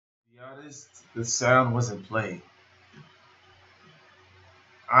honest, the sound wasn't playing.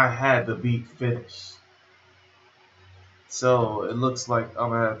 I had the beat finished. So it looks like I'm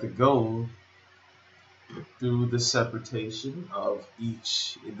gonna have to go through the separation of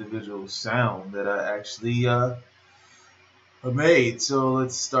each individual sound that I actually made. So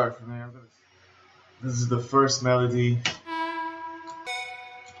let's start from there. This is the first melody.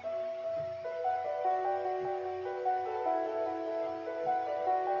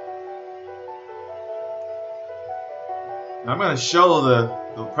 Now I'm going to show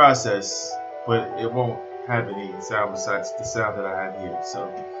the process, but it won't have any sound besides the sound that I have here. So,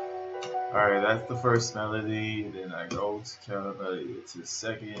 alright, that's the first melody. Then I go to counter melody to the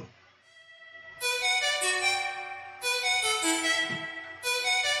second.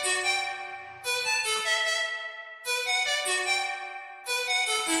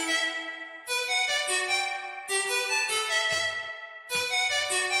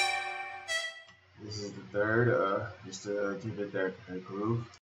 This is the third, just to give it that groove.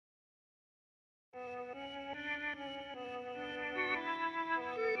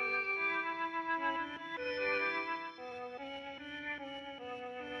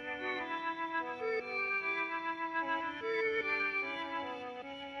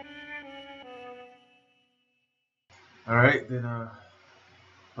 Alright, then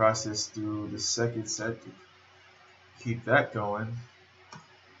process through the second set to keep that going.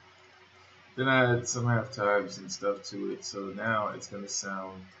 Then I add some half times and stuff to it, so now it's going to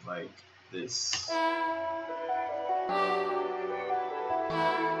sound like this.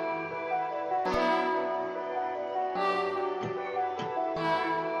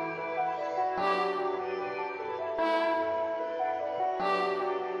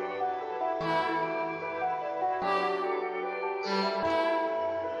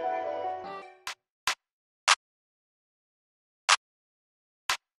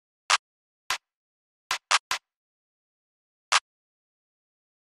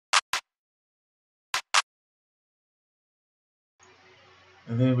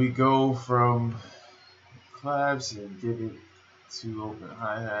 And then we go from claps and give it to open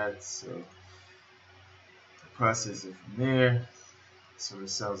hi-hats. So process it from there. So it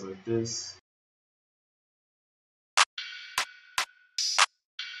sounds like this.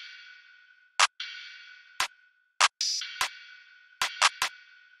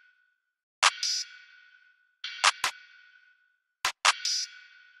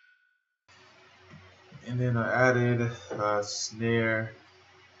 And then I added a snare.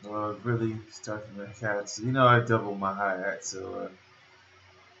 Well, really start from the hats. You know, I double my hi-hat, so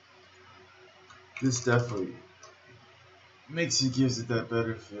this definitely gives it that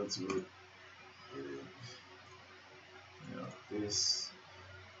better feel to it. You know, this.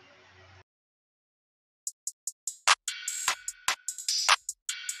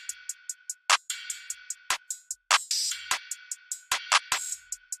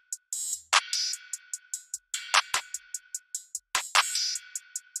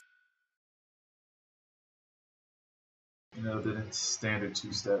 You know, then it's standard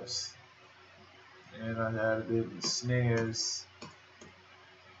 2 steps. And I added in the snares.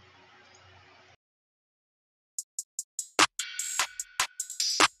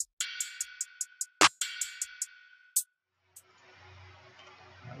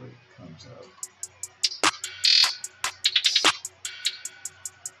 How it comes out.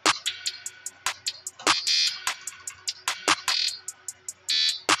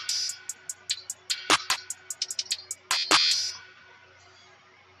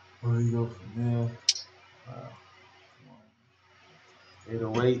 Where we go from there?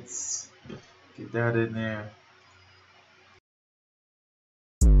 808s, get that in there.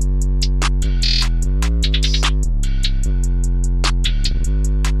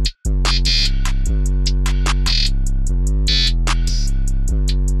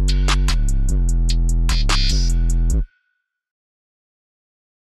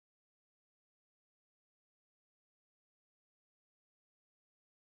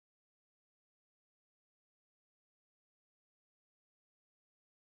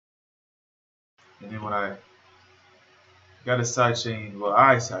 And then when I got a sidechain, well,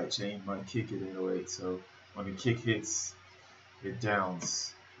 I sidechain my kick at 808, so when the kick hits, it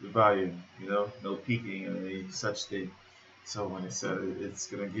downs the volume, you know, no peaking or any such thing. So when it's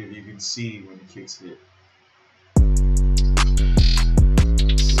gonna give, you can see when the kicks hit.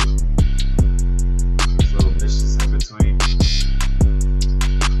 This little mishes in between.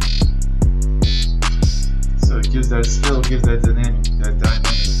 So it gives that, still gives that dynamic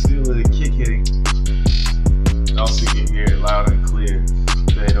feel of the kick hitting. And also you can hear it loud and clear,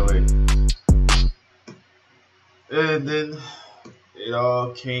 the 808. And then it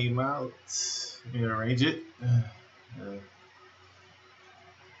all came out. Let me arrange it.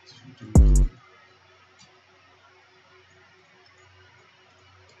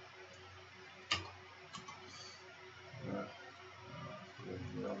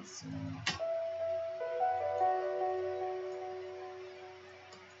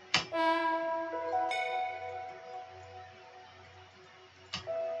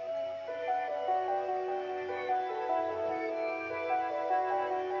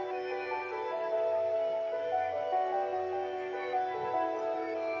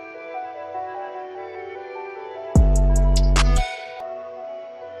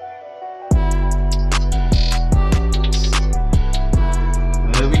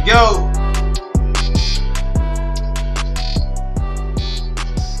 There we go.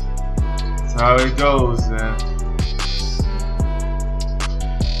 That's how it goes, man.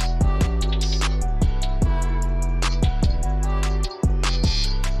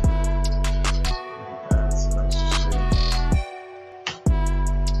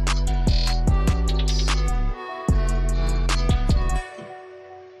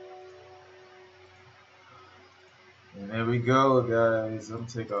 And there we go, guys. I'm gonna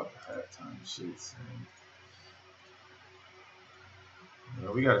take off the halftime shits.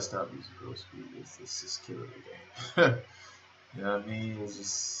 We gotta stop using growth speed. It's just killing the game. You know what I mean? It's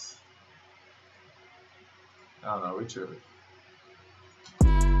just, I don't know. We tripping.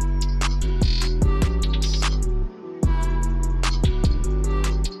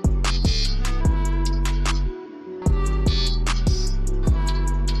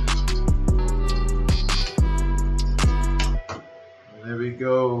 And there we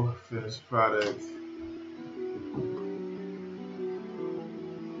go. Finished product.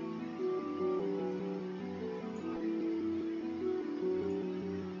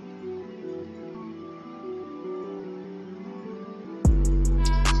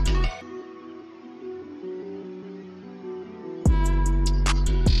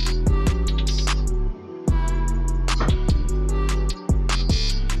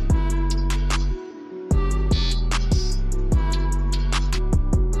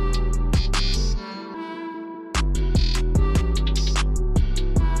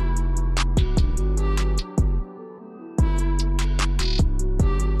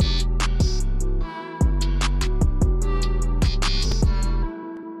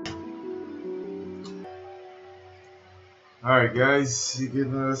 Alright guys, you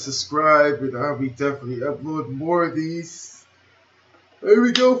can subscribe and I'll be definitely uploading more of these. There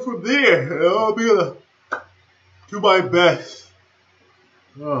we go from there. I'll be able to do my best.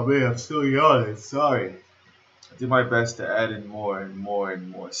 Oh man, I'm still yawning, sorry. I do my best to add in more and more and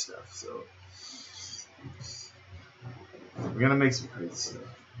more stuff, so we're gonna make some crazy stuff.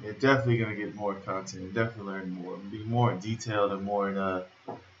 You're definitely gonna get more content and definitely learn more. Be more in detail and more in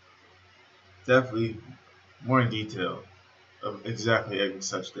definitely more in detail of exactly every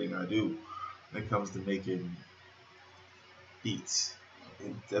such thing I do when it comes to making beats.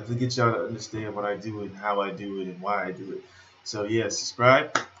 It definitely get y'all to understand what I do and how I do it and why I do it. So yeah,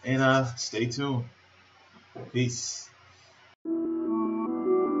 subscribe and stay tuned. Peace.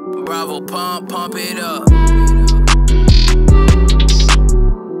 Bravo, pump it up.